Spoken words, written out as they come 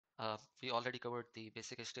We already covered the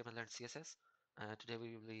basic HTML and CSS. Today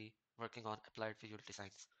we will be working on applied visual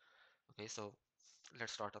designs. Okay, so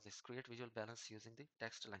let's start on this. Create visual balance using the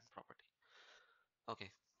text align property.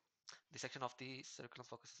 Okay, the section of the curriculum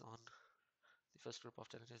focuses on the first group of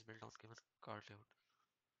challenges built on given card layout.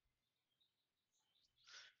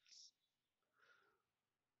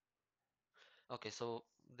 Okay, so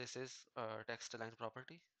this is text align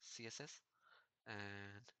property, CSS,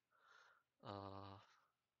 and uh,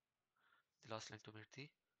 the last line to meet the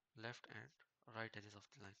left and right edges of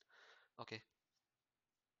the line. Okay,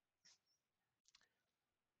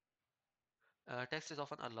 text is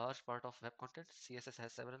often a large part of web content. CSS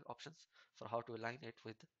has several options for how to align it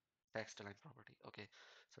with text align property. Okay,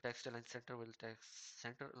 so text align center will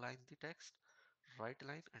center align the text, right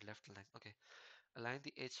align and left align. Okay, align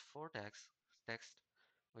the H4 text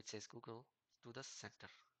which says Google to the center.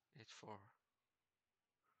 H4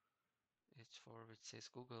 H4 which says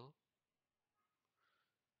Google.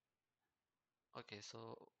 Okay,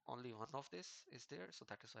 so only one of this is there, so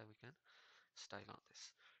that is why we can style on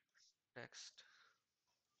this text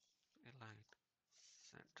align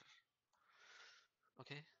center.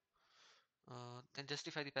 Okay, then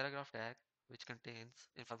justify the paragraph tag which contains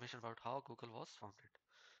information about how Google was founded.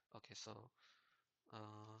 Okay, so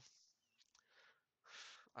uh,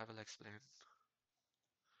 I will explain.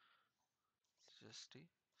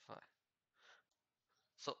 Justify.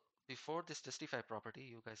 So before this justify property,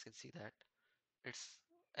 you guys can see that it's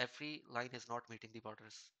every line is not meeting the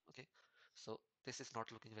borders. Okay, so this is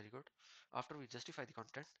not looking very good. After we justify the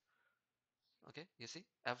content, okay, you see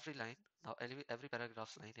every line now every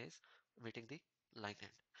paragraph's line is meeting the line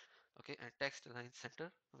end. Okay, and text line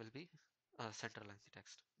center will be center line the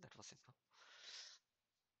text. That was simple.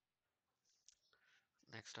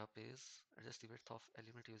 Next up is adjust the width of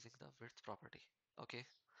element using the width property. Okay,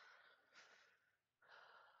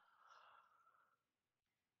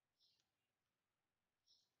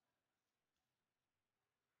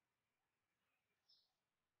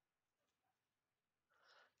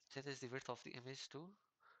 changes the width of the image to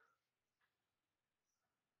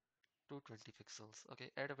 220 pixels.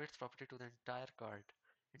 Okay, add a width property to the entire card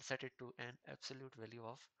and set it to an absolute value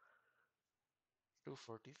of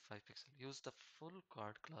 245 pixels. Use the full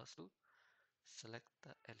card class to select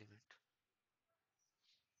the element.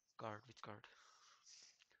 Card, which card?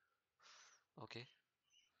 Okay,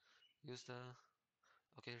 use the,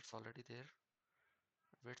 okay, it's already there.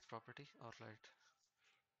 Width property or light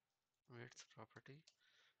width property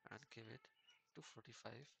and give it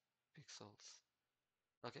 245 pixels.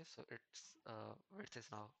 Okay, so its width is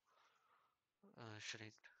now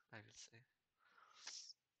shrinked, I will say.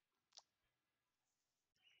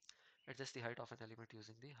 Adjust the height of an element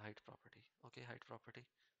using the height property. Okay, height property.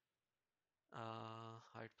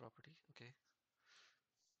 Height property. Okay,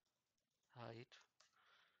 height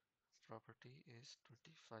property is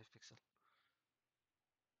 25 pixel.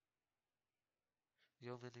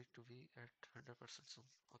 You will need to be at 100% zoom.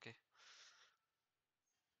 Okay,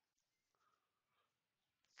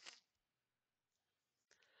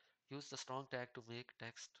 use the strong tag to make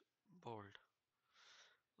text bold.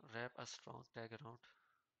 Wrap a strong tag around.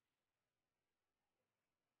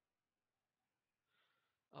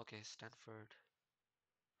 Okay, Stanford.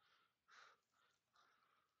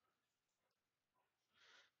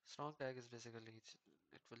 Strong tag is basically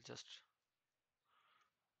it will just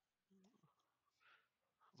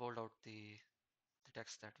bold out the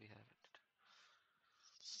text that we have in it.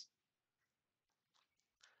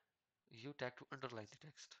 U tag to underline the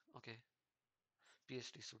text. Okay,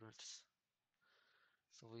 PhD students.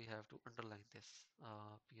 So we have to underline this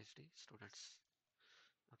PhD students.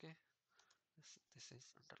 Okay, this is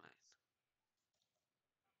underline.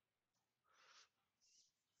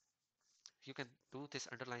 You can do this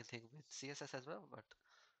underline thing with CSS as well, but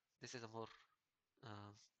this is a more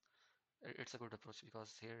uh, it's a good approach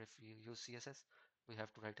because here if you use CSS, we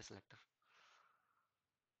have to write a selector.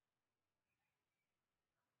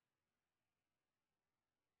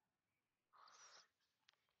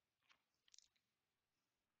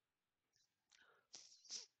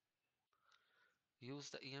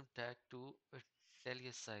 Use the em tag to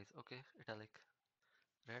italic size. Okay, italic.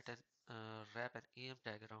 Wrap an em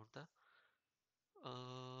tag around the.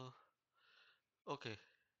 Okay,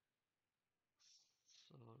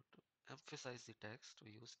 so to emphasize the text,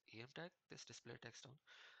 we use em tag. This display text on.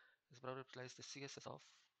 This probably applies the CSS of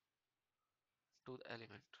to the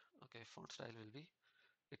element. Okay, font style will be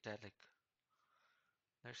italic.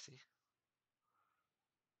 Let's see.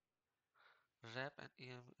 Wrap an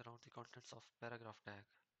em around the contents of paragraph tag.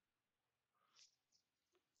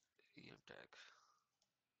 Em tag.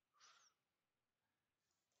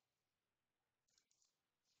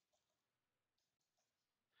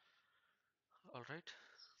 All right.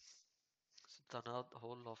 So now the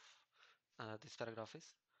whole of this paragraph is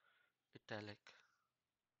italic.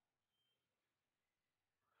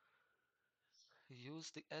 Use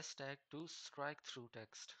the S tag to strike through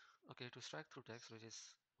text. Okay, to strike through text, which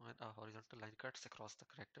is when a horizontal line cuts across the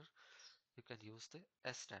character, you can use the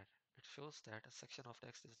S tag. It shows that a section of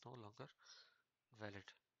text is no longer valid.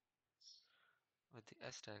 With the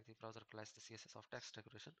S tag, the browser applies the CSS of text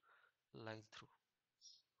decoration line through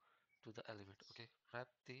to the element. Okay, wrap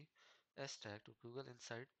the S tag to Google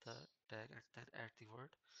inside the tag and then add the word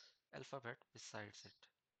alphabet besides it.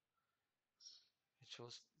 Which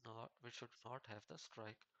should not have the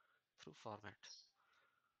strike through format.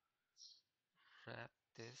 Wrap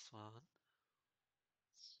this one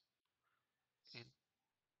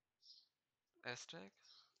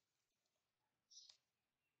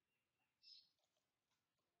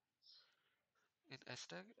in S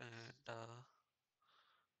tag and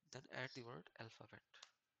then add the word alphabet.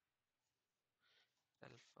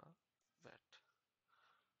 Alphabet.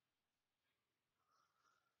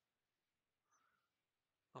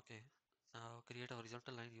 Okay. Now create a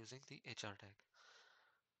horizontal line using the HR tag.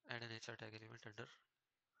 Add an HR tag element under.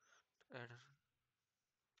 Add,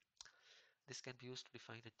 this can be used to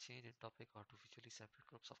define a change in topic or to visually separate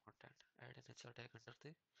groups of content. Add an HR tag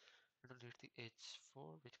underneath the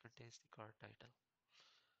H4 which contains the card title.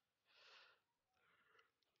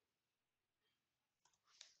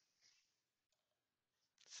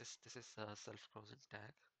 This is a self-closing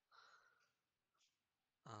tag.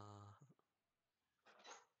 Uh,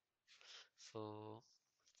 so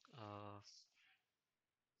uh,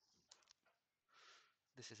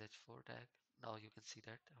 this is H4 tag. Now you can see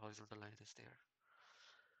that horizontal line is there.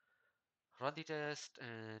 Run the test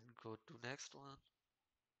and go to next one.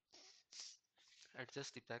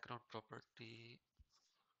 Adjust the background property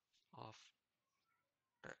of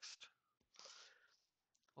text.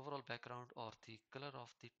 Overall background or the color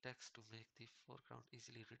of the text to make the foreground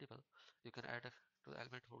easily readable. You can add to the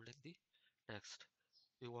element holding the text.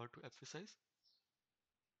 You want to emphasize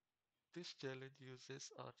this challenge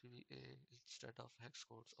uses RGBA instead of hex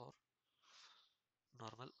codes or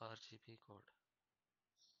normal RGB code.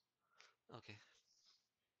 Okay,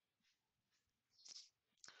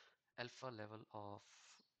 alpha level of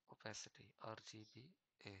opacity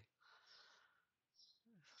RGBA.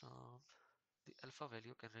 From the alpha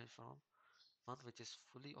value can range from 1 which is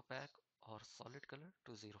fully opaque or solid color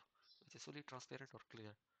to 0 which is fully transparent or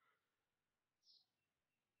clear.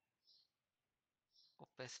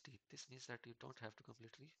 Opacity, this means that you don't have to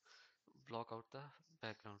completely block out the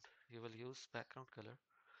background. You will use background color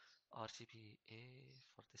RGBA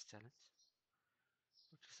for this challenge,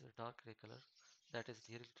 which is a dark gray color that is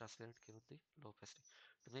nearly transparent given the low opacity.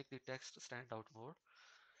 To make the text stand out more,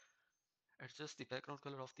 adjust the background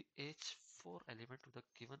color of the H4 element to the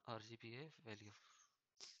given RGBA value.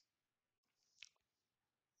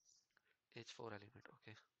 H4 element,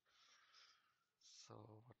 okay. So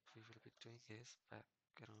what we will be doing is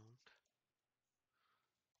background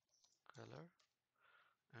color,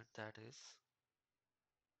 and that is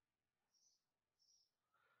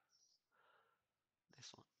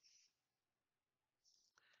this one.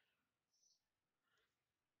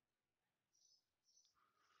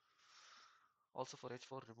 Also for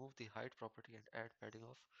H4, remove the height property and add padding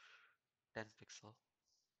of 10 pixel.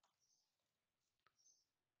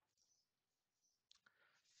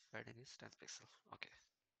 Padding is 10 pixel. Okay.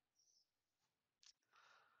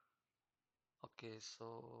 Okay,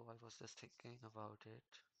 so I was just thinking about it.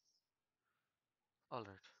 All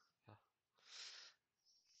right. Yeah.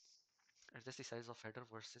 Adjust the size of header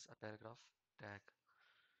versus a paragraph tag.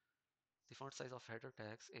 The font size of header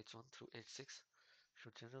tags H1 through H6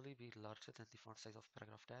 should generally be larger than the font size of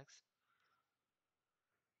paragraph tags.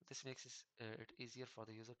 This makes it easier for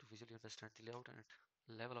the user to visually understand the layout and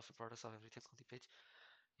level of importance of everything on the page.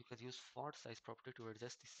 You can use font size property to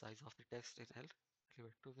adjust the size of the text in L.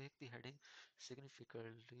 To make the heading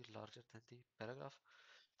significantly larger than the paragraph,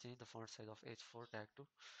 change the font size of H4 tag to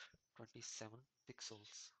 27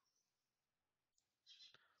 pixels.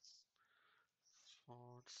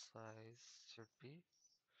 Font size should be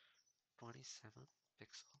 27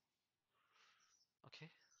 pixel. Okay.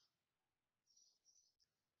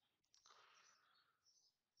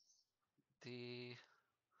 The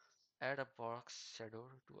add a box shadow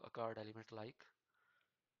to a card element like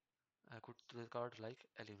to the card like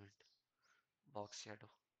element box shadow.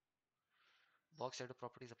 Box shadow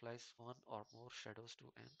properties applies one or more shadows to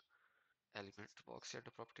an element. Box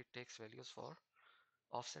shadow property takes values for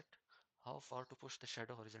offset, how far to push the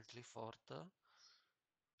shadow horizontally for the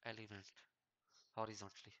element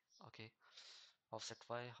horizontally. Okay. Offset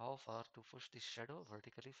y, how far to push the shadow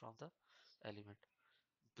vertically from the element.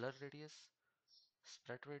 Blur radius,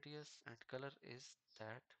 spread radius, and color is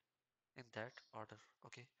that in that order.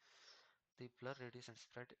 Okay. The blur radius and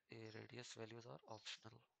spread radius values are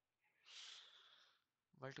optional.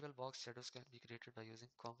 Multiple box shadows can be created by using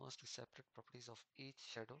commas to separate properties of each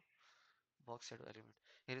shadow box shadow element.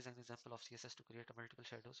 Here is an example of CSS to create a multiple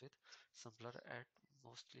shadows with some blur at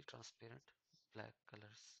mostly transparent black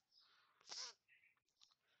colors.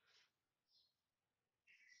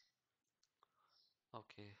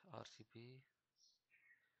 Okay, RGB.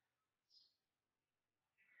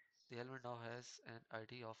 The element now has an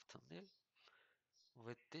ID of thumbnail.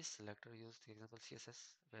 With this selector, use the example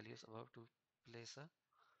CSS values above to place a.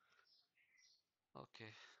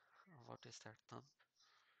 Okay, what is that thumbnail?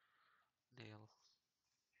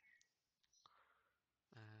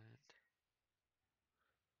 And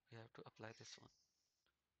we have to apply this one.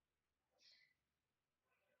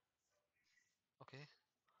 Okay,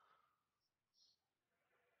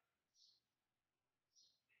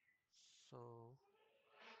 so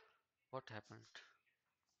what happened?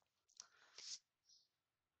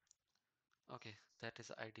 Okay, that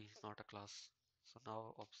is ID, not a class. So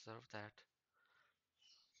now observe that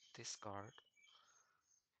this card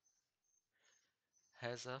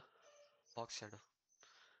has a box shadow.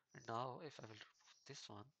 And now if I will remove this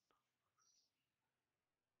one,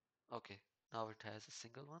 okay, now it has a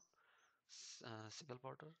single one, single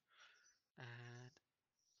border, and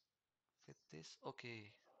with this,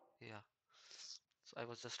 okay, yeah. So I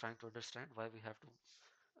was just trying to understand why we have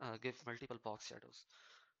to give multiple box shadows.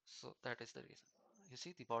 So that is the reason. You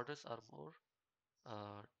see, the borders are more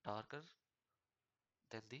darker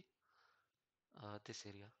than the this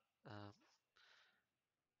area, uh,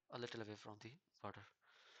 a little away from the border.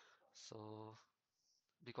 So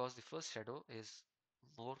because the first shadow is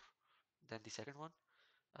more than the second one,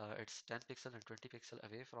 it's 10 pixel and 20 pixel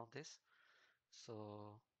away from this. So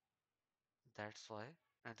that's why,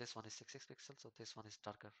 and this one is 66 pixels, so this one is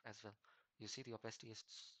darker as well. You see the opacity is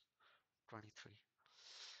 23.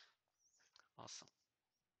 Awesome.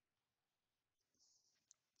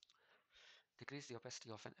 Decrease the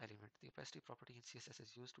opacity of an element. The opacity property in CSS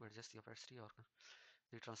is used to adjust the opacity or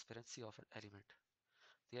the transparency of an element.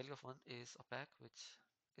 The value of 1 is opaque, which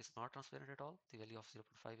is not transparent at all. The value of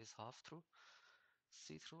 0.5 is half through,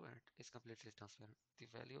 see-through, and is completely transparent. The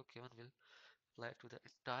value given will apply to the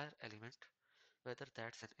entire element, whether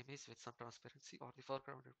that's an image with some transparency or the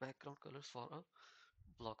foreground and background colors for a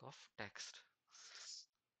block of text.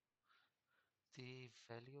 The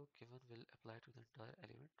value given will apply to the entire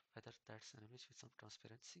element, whether that's an image with some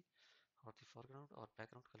transparency or the foreground or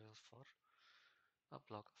background colors for a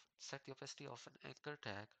block of. Set the opacity of an anchor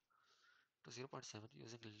tag to 0.7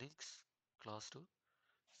 using links clause to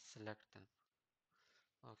select them.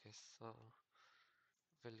 Okay, so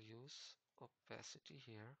we'll use opacity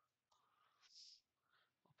here.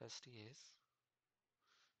 Opacity is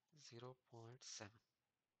 0.7.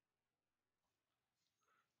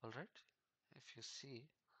 Alright, if you see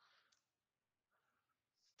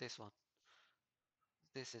this one,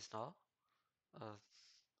 this is now uh,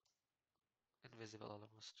 invisible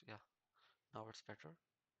almost. Yeah, now it's better.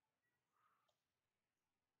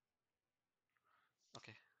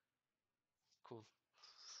 Okay, cool.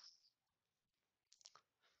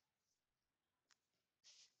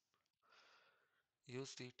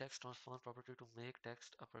 Use the text transform property to make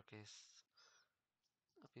text uppercase.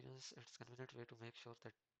 Appearance, it's a convenient way to make sure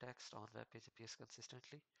that text on web page appears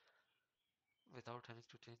consistently without having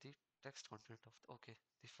to change the text content of the, okay.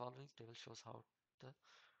 The following table shows how the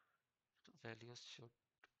values should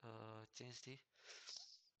change the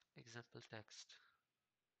example text.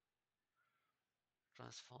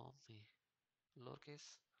 Transform me.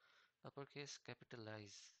 Lowercase, uppercase,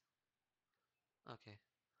 capitalize. Okay.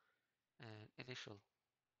 And initial.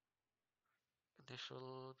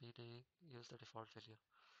 Initial meaning use the default value.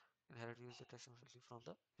 Inherit use the text value from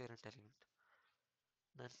the parent element.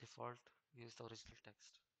 Non-default use the original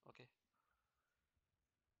text. Okay.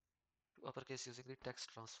 To uppercase using the text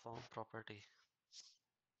transform property.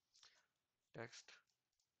 Text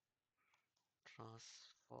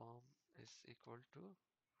transform is equal to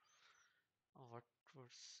what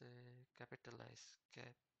would say capitalize.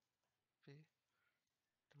 Capitalize.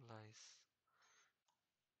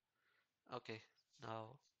 Okay.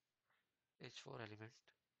 Now H4 element.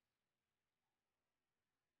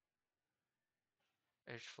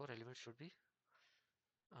 H4 element should be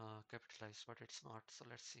capitalized, but it's not. So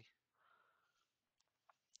let's see.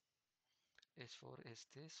 H4 is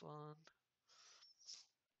this one.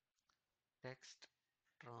 Text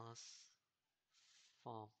transform.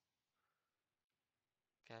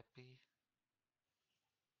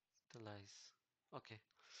 capitalize. Okay,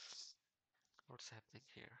 what's happening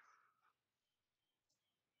here?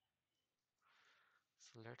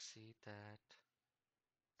 So let's see that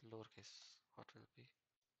lowercase, what will be?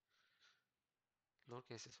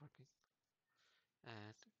 Lowercase is working,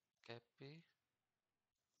 and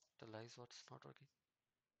capitalize, what's not working?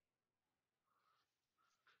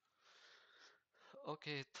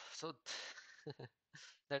 Okay, so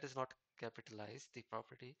that is not capitalized. The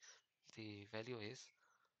property, the value is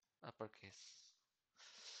uppercase.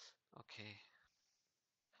 Okay,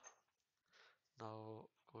 now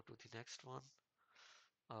go to the next one.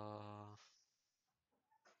 Uh,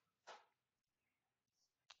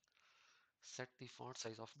 Set the font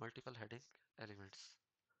size of multiple heading elements.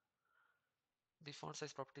 The font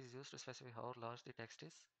size property is used to specify how large the text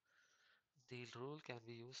is. The rule can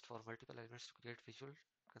be used for multiple elements to create visual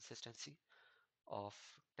consistency of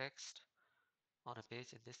text on a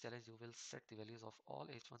page. In this challenge, you will set the values of all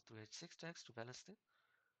H1 through H6 text to balance the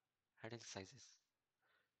heading sizes.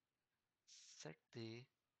 Set the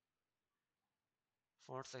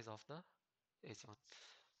font size of the H1.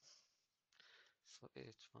 So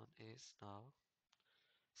H1 is now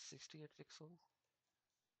 68 pixel.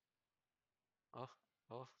 Oh,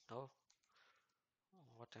 oh no.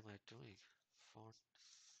 What am I doing? Font,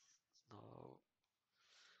 no.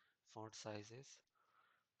 Font size is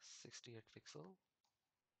 68 pixel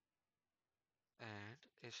and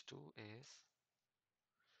H2 is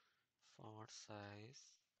font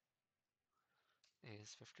size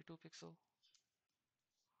is 52 pixel.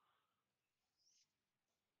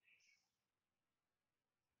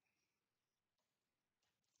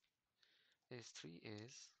 H3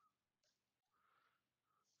 is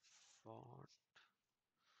font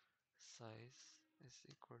size is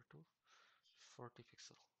equal to 40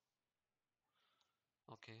 pixel.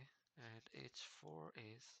 Okay, and H4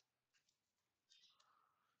 is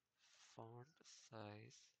font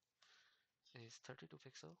size is 32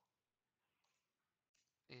 pixel.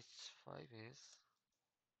 H5 is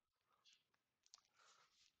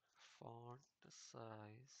font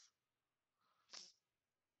size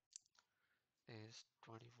is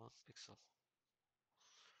 21 pixel.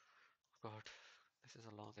 God, this is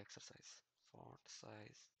a long exercise. Font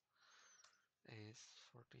size is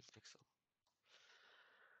 14 pixel.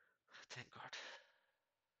 Thank God.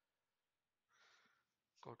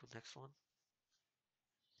 Go to next one.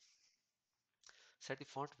 Set the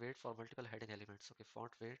font weight for multiple heading elements. Okay,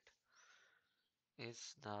 font weight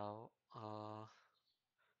is now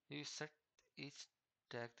you set each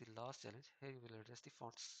tag the last challenge. Here you will adjust the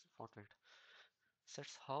font weight.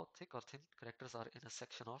 Sets how thick or thin characters are in a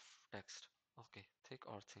section of text. Okay, thick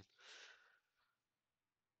or thin.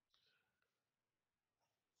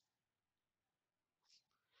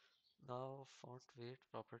 Now font weight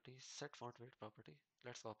property, set font weight property.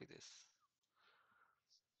 Let's copy this.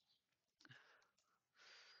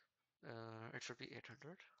 It should be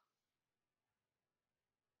 800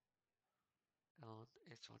 on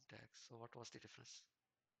H1 tag. So what was the difference?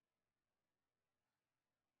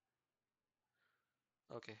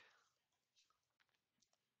 Okay,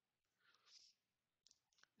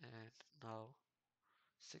 and now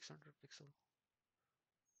 600 pixel,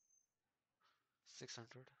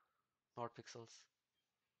 600 not pixels,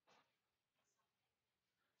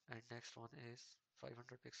 and next one is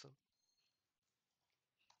 500 pixel,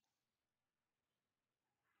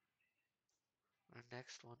 and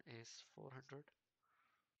next one is 400.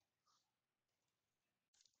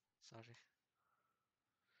 Sorry,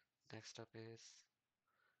 next up is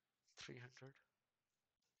 300.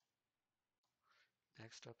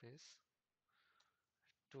 Next up is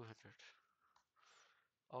 200.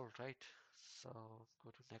 All right, so go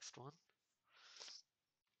to next one.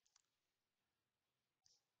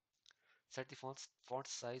 Set the font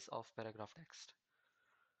size of paragraph text.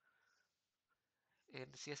 In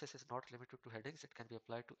CSS is not limited to headings. It can be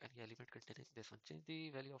applied to any element containing this one. Change the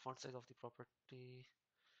value of font size of the property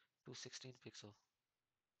to 16 pixel.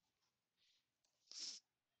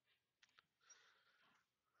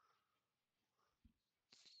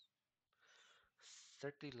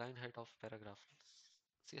 Set the line height of paragraph.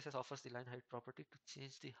 CSS offers the line height property to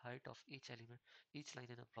change the height of each element, each line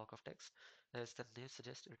in a block of text. As the name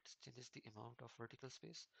suggests, it changes the amount of vertical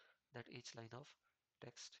space that each line of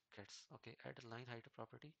text gets. Okay, add a line height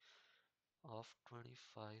property of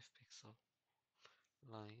 25 pixel.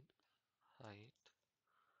 Line height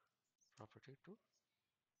property to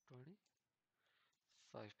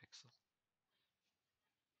 25 pixel.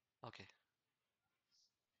 Okay.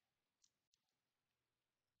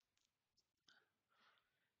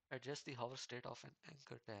 Adjust the hover state of an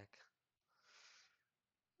anchor tag.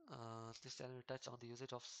 This time we touch on the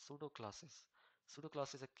usage of pseudo classes. Pseudo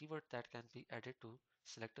class is a keyword that can be added to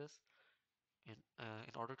selectors in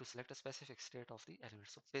order to select a specific state of the element.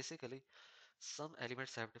 So basically, some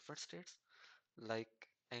elements have different states, like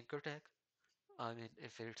anchor tag. I mean,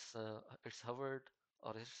 if it's hovered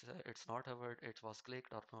or it's not hovered, it was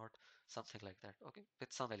clicked or not, something like that. Okay,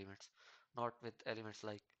 with some elements, not with elements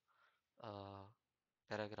like uh,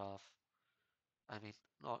 paragraph. I mean,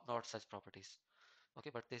 not such properties.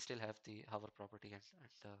 Okay, but they still have the hover property, and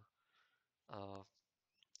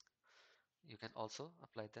you can also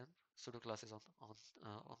apply them pseudo classes on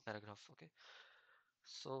paragraph. Okay,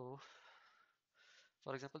 so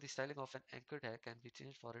for example, the styling of an anchor tag can be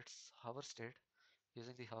changed for its hover state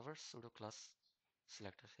using the hover pseudo class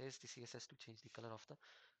selector. Here's the CSS to change the color of the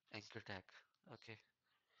anchor tag. Okay,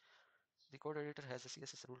 the code editor has a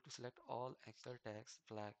CSS rule to select all anchor tags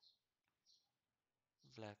black.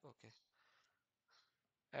 Okay,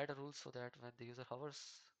 add a rule so that when the user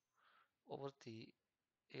hovers over the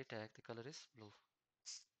a tag, the color is blue.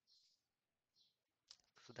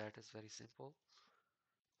 So that is very simple.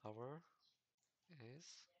 Hover is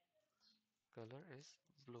color is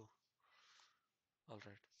blue.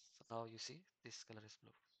 Alright, so now you see this color is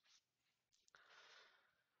blue.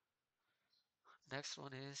 Next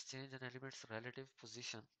one is change an element's relative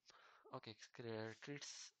position. Okay,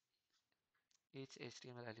 treats each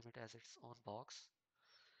HTML element as its own box,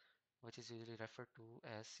 which is usually referred to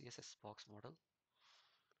as CSS box model.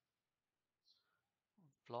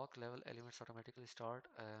 Block level elements automatically start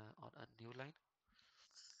on a new line,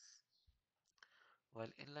 while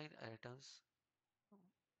inline items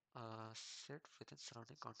sit within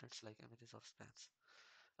surrounding contents like images or spans.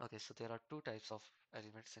 Okay, so there are two types of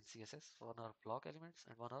elements in CSS. One are block elements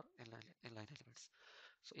and one are inline elements.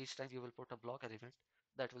 So each time you will put a block element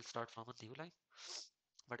that will start from a new line,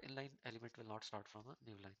 but inline element will not start from a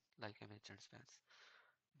new line like image and spans.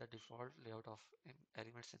 The default layout of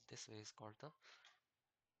elements in this way is called the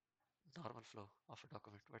normal flow of a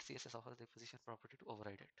document, but CSS offers the position property to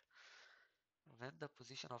override it. When the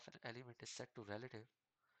position of an element is set to relative,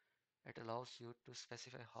 it allows you to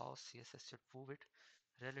specify how CSS should move it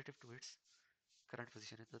relative to its current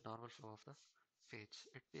position in the normal flow of the page.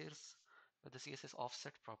 It pairs with the CSS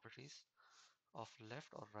offset properties of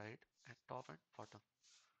left or right and top and bottom.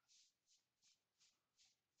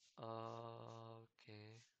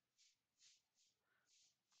 Okay,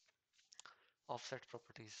 offset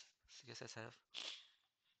properties. CSS have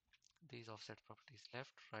these offset properties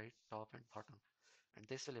left, right, top, and bottom, and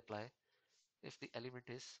this will apply if the element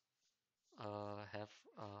is have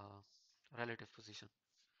relative position,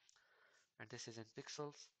 and this is in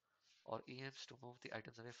pixels or EMs to move the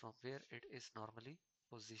items away from where it is normally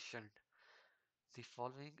positioned. The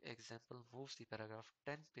following example moves the paragraph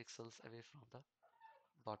 10 pixels away from the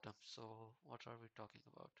bottom. So what are we talking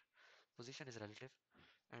about? Position is relative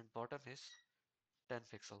and bottom is 10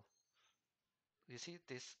 pixel. You see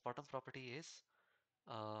this bottom property is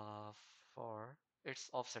for its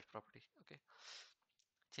offset property. Okay,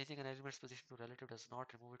 changing an element's position to relative does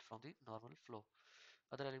not remove it from the normal flow.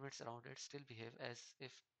 Other elements around it still behave as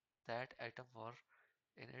if that item were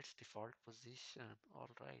in its default position.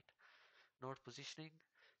 All right. Note positioning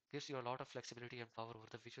gives you a lot of flexibility and power over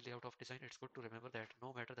the visual layout of design. It's good to remember that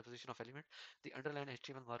no matter the position of element, the underlying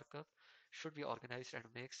HTML markup should be organized and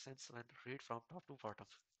make sense when read from top to bottom.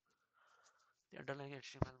 The underlying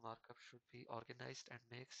HTML markup should be organized and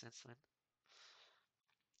make sense when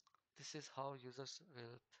this is how users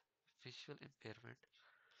with visual impairment.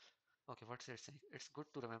 Okay, what's it saying? It's good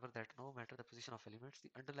to remember that no matter the position of elements, the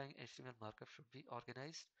underlying HTML markup should be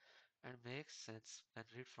organized and make sense when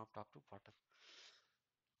read from top to bottom.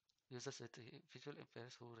 Users with visual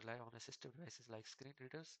impairments who rely on assistive devices like screen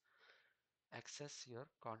readers access your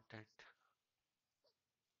content.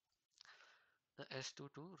 The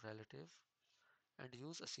S22 relative and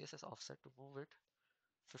use a CSS offset to move it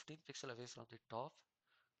 15 pixel away from the top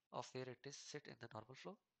of where it is sit in the normal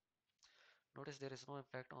flow. Notice there is no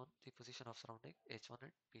impact on the position of surrounding H1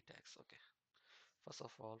 and P tags. Okay. First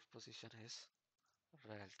of all, position is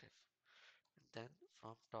relative. And then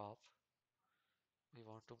from top, we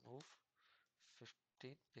want to move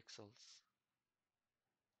 15 pixels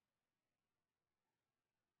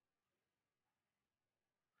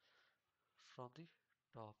from the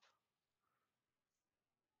top.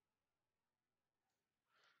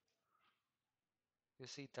 You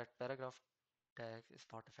see that paragraph tag is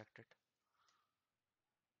not affected.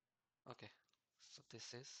 Okay, so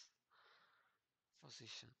this is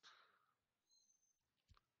position.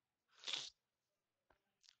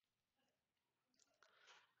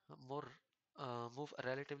 More Move a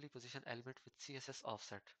relatively position element with CSS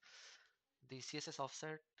offset. The CSS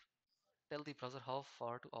offset tell the browser how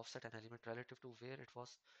far to offset an element relative to where it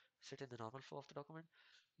was sit in the normal flow of the document.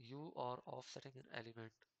 You are offsetting an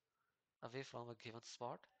element away from a given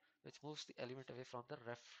spot, which moves the element away from the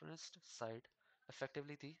referenced side,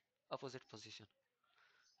 effectively the opposite position.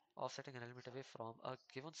 Offsetting an element away from a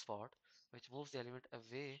given spot, which moves the element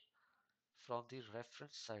away from the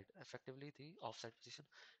reference side, effectively the offset position.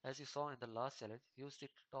 As you saw in the last challenge, use the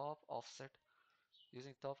top offset.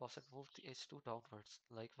 Using top offset, move the h2 downwards.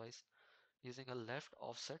 Likewise, using a left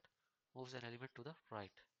offset, moves an element to the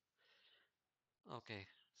right. Okay,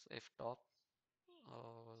 so if top,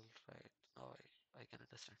 all right, now I can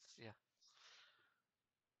understand. Yeah,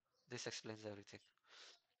 this explains everything.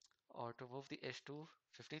 Or to move the h2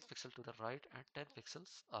 15 pixel to the right and 10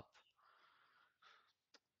 pixels up.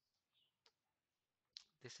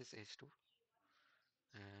 This is h2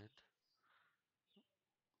 and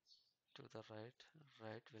to the right,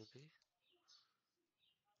 right will be.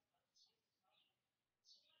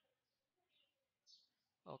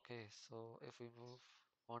 Okay, so if we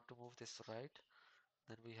want to move this right,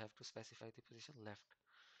 then we have to specify the position left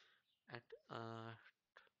and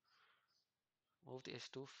move the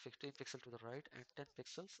h2 15 pixel to the right and 10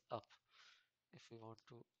 pixels up. If we want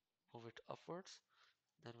to move it upwards,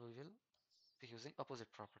 then we will be using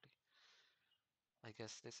opposite property. I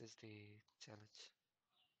guess this is the challenge.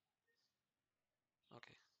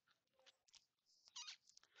 Okay.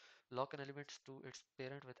 Lock an element to its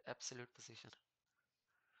parent with absolute position.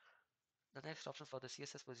 The next option for the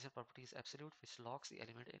CSS position property is absolute, which locks the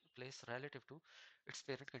element in place relative to its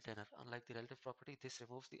parent container. Unlike the relative property, this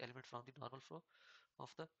removes the element from the normal flow of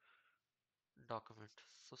the document.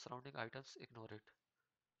 So surrounding items, ignore it.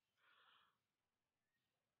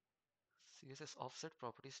 CSS offset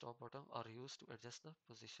properties top bottom are used to adjust the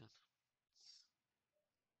position.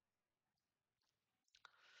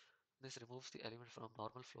 This removes the element from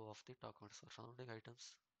normal flow of the document. So surrounding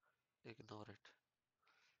items, ignore it.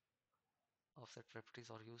 Offset properties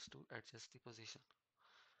are used to adjust the position.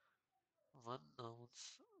 One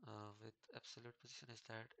nouns with absolute position is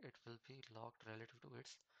that it will be locked relative to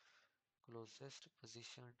its closest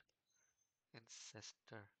positioned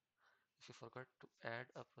ancestor. If you forgot to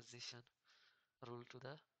add a position rule to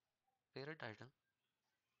the parent item,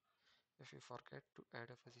 if you forget to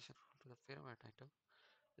add a position rule to the parent item,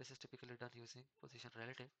 this is typically done using position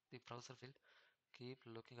relative. The browser will keep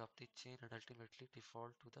looking up the chain and ultimately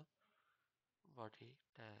default to the body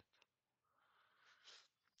tag.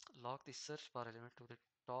 Lock the search bar element to the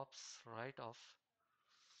top right of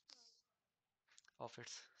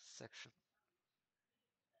its section.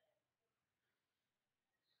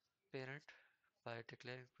 Parent by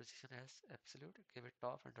declaring position as absolute, give it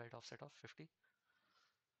top and right offset of 50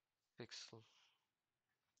 pixel.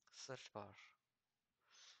 Search bar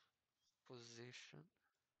position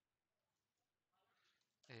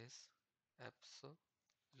is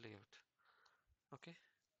absolute. Okay,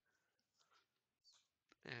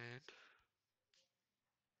 and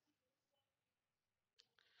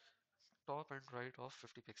top and right of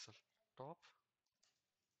 50 pixel. Top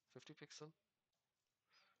 50 pixel,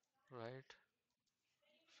 right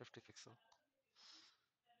 50 pixel.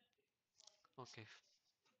 Okay,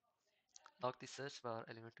 lock the search bar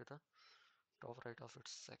element to the top right of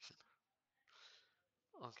its section.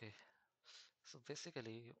 Okay, so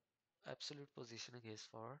basically absolute positioning is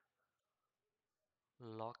for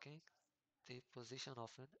locking the position of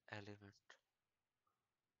an element.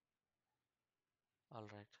 All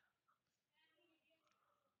right.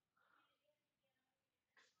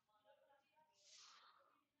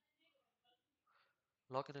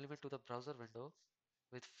 Lock an element to the browser window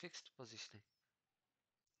with fixed positioning.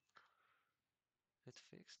 With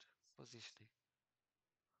fixed positioning.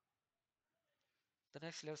 The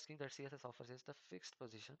next layer scheme that CSS offers is the fixed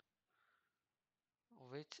position,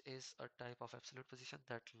 which is a type of absolute position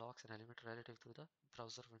that locks an element relative to the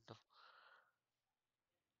browser window.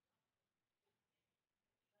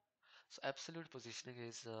 So absolute position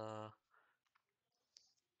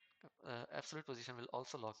will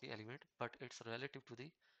also lock the element, but it's relative to the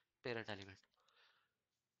parent element.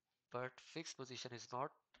 But fixed position is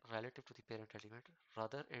not relative to the parent element,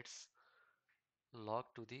 rather it's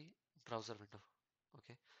locked to the browser window.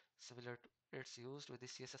 Okay, similar to it's used with the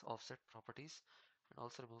CSS offset properties and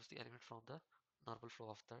also removes the element from the normal flow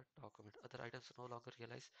of the document. Other items no longer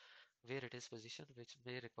realize where it is positioned, which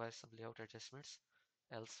may require some layout adjustments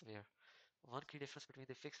elsewhere. One key difference between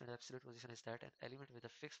the fixed and absolute position is that an element with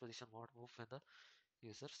a fixed position won't move when the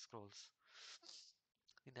user scrolls.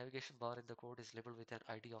 The navigation bar in the code is labeled with an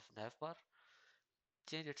ID of navbar.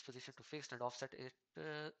 change its position to fixed and offset it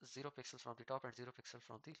 0 pixels from the top and 0 pixel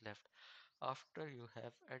from the left. After you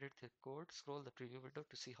have added the code, scroll the preview window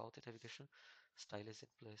to see how the navigation style is in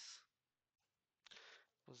place.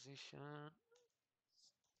 Position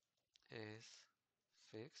is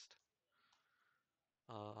fixed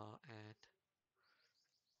and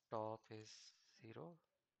top is 0,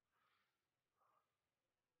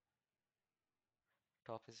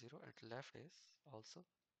 top is 0 and left is also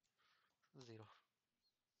 0.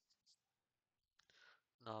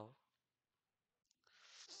 Now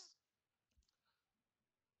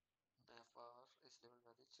navbar is labeled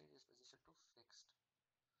by the change its position to fixed.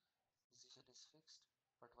 Position is fixed,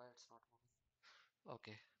 but why it's not moving?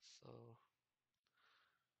 Okay, so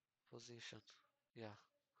position, yeah.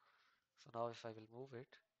 So now if I will move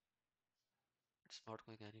it, it's not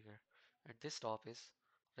going anywhere. And this top is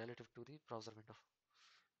relative to the browser window.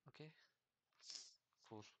 Okay,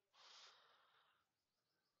 cool.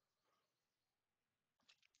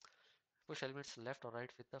 Push elements left or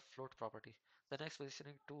right with the float property. The next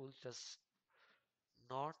positioning tool does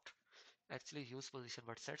not actually use position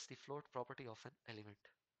but sets the float property of an element.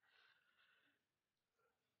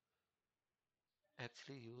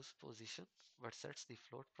 Actually use position but sets the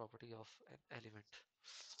float property of an element.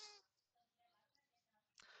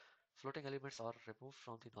 Floating elements are removed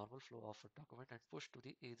from the normal flow of a document and pushed to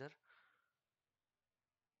the either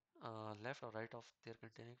left or right of their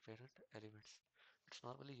containing parent elements. It's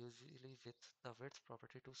normally usually with the width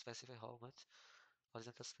property to specify how much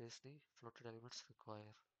horizontal space the floated elements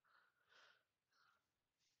require.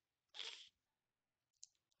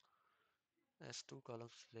 As two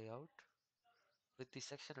columns layout with the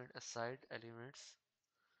section and aside elements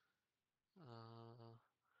uh,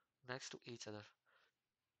 next to each other.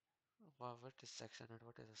 What is section and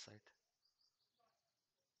what is aside?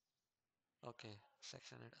 Okay,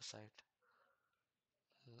 section and aside.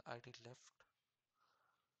 ID left,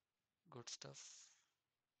 good stuff.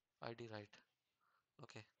 ID right.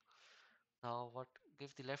 Okay. Now what?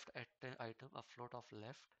 Give the left item a float of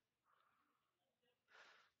left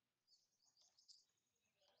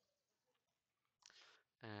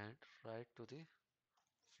and right to the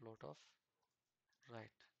float of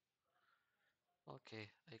right. Okay,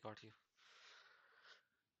 I got you.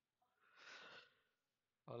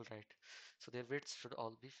 All right. So their widths should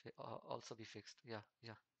all be also be fixed. Yeah,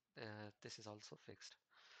 yeah. This is also fixed.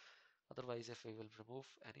 Otherwise, if we will remove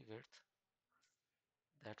any width,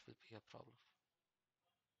 that will be a problem.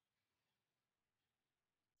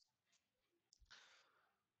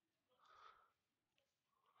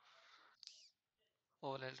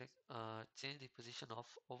 Overlapping, change the position of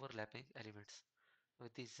overlapping elements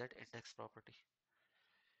with the Z index property.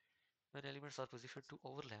 When elements are positioned to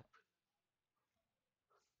overlap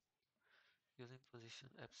using position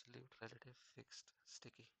absolute relative fixed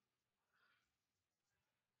sticky.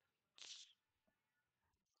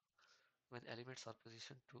 When elements are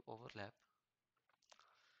positioned to overlap,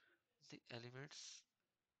 the elements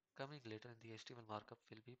coming later in the HTML markup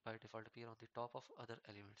will be by default appear on the top of other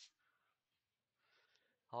elements.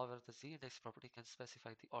 However, the Z-index property can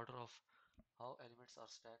specify the order of how elements are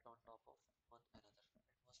stacked on top of one another. It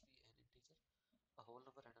must be an integer, a whole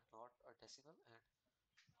number and a not a decimal, and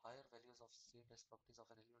higher values of Z-index properties of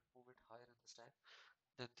an element move it higher in the stack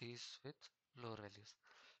than these with lower values.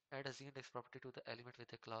 Add a Z-index property to the element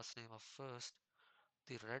with a class name of first,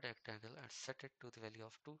 the red rectangle, and set it to the value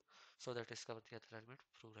of 2 so that discover the other element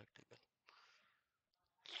blue rectangle.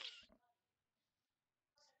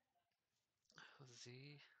 Z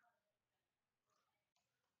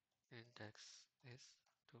index is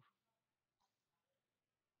 2.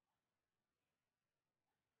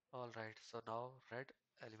 Alright, so now red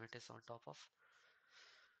element is on top of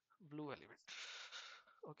blue element.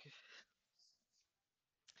 Okay.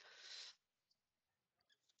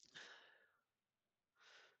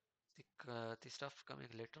 The stuff coming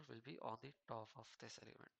later will be on the top of this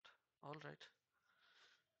element. Alright,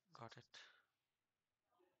 got it.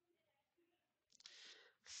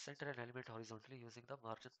 Center an element horizontally using the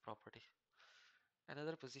margin property.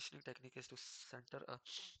 Another positioning technique is to center a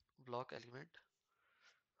block element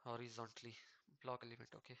horizontally. Block element,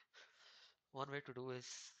 okay. One way to do is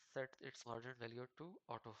set its margin value to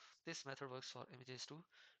auto. This method works for images too.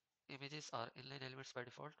 Images are inline elements by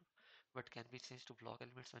default, but can be changed to block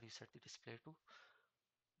elements when you set the display to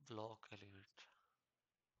block element.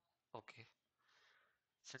 Okay.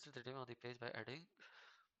 Center the div on the page by adding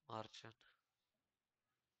margin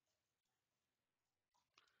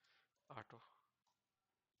auto.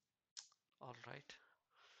 All right.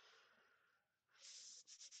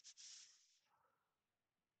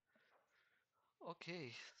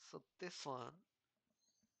 Okay, so this one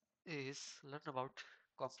is learn about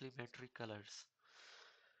complementary colors.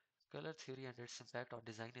 Color theory and its impact on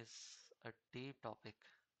design is a deep topic,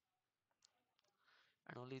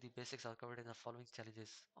 and only the basics are covered in the following challenges.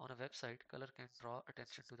 On a website, color can draw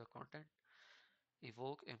attention to the content,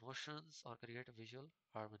 evoke emotions, or create a visual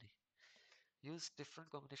harmony. Use different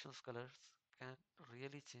combinations of colors can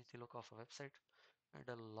really change the look of a website, and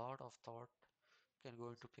a lot of thought can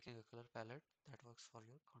go into picking a color palette that works for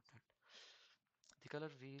your content. The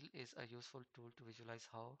color wheel is a useful tool to visualize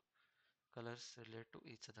how colors relate to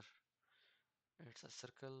each other. It's a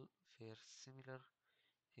circle where similar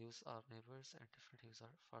hues are neighbors and different hues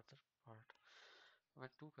are farther apart.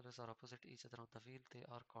 When two colors are opposite each other on the wheel, they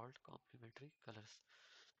are called complementary colors.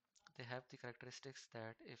 They have the characteristics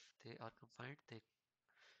that if they are combined, they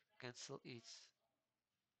cancel each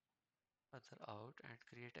other out and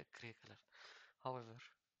create a gray color. However,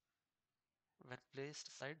 when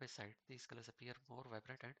placed side by side, these colors appear more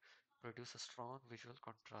vibrant and produce a strong visual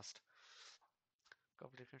contrast.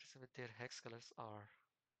 Complementary with their hex colors are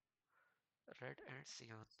red and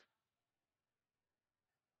cyan,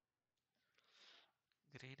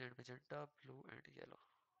 green and magenta, blue and yellow.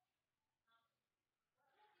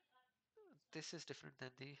 This is different than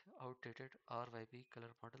the outdated RYB color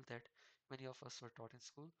model that many of us were taught in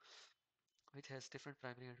school, which has different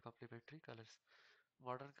primary and complementary colors.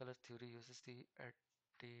 Modern color theory uses the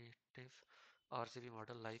additive RGB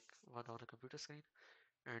model like one on a computer screen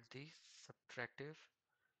and the subtractive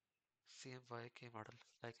CMYK model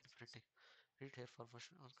like in printing. Read here for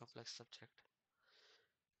version on complex subject.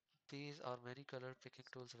 These are many color picking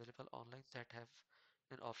tools available online that have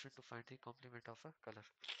an option to find the complement of a color.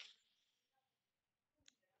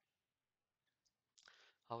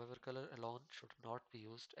 However, color alone should not be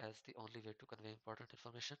used as the only way to convey important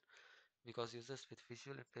information because users with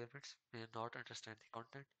visual impairments may not understand the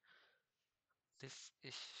content. This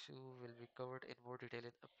issue will be covered in more detail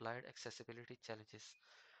in applied accessibility challenges.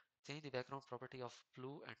 Change the background property of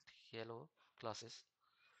blue and yellow classes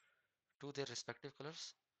to their respective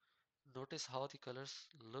colors. Notice how the colors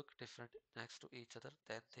look different next to each other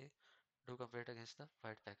than they do compared against the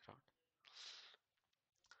white background.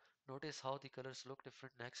 Notice how the colors look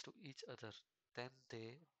different next to each other than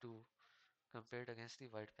they do compared against the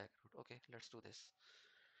white background. Okay, let's do this.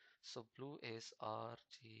 So blue is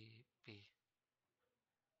RGB,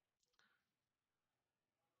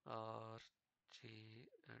 RG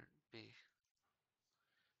and B.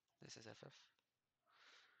 This is FF.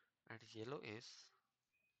 And yellow is,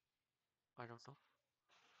 I don't know,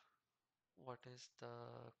 what is the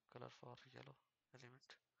color for yellow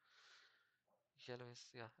element? Yellow is,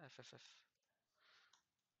 yeah, FFF.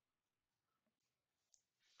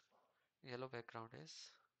 Yellow background is,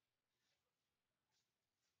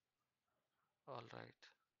 alright.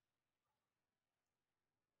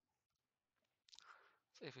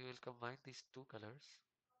 So if we will combine these two colors,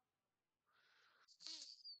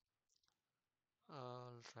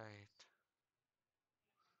 alright,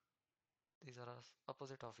 these are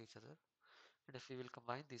opposite of each other. And if we will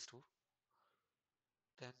combine these two,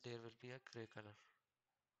 then there will be a gray color.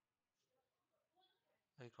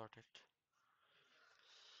 I got it.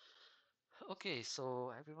 Okay,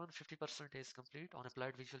 so everyone, 50% is complete on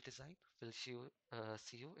applied visual design. We'll see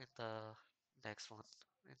you in the next one,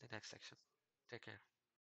 in the next section. Take care.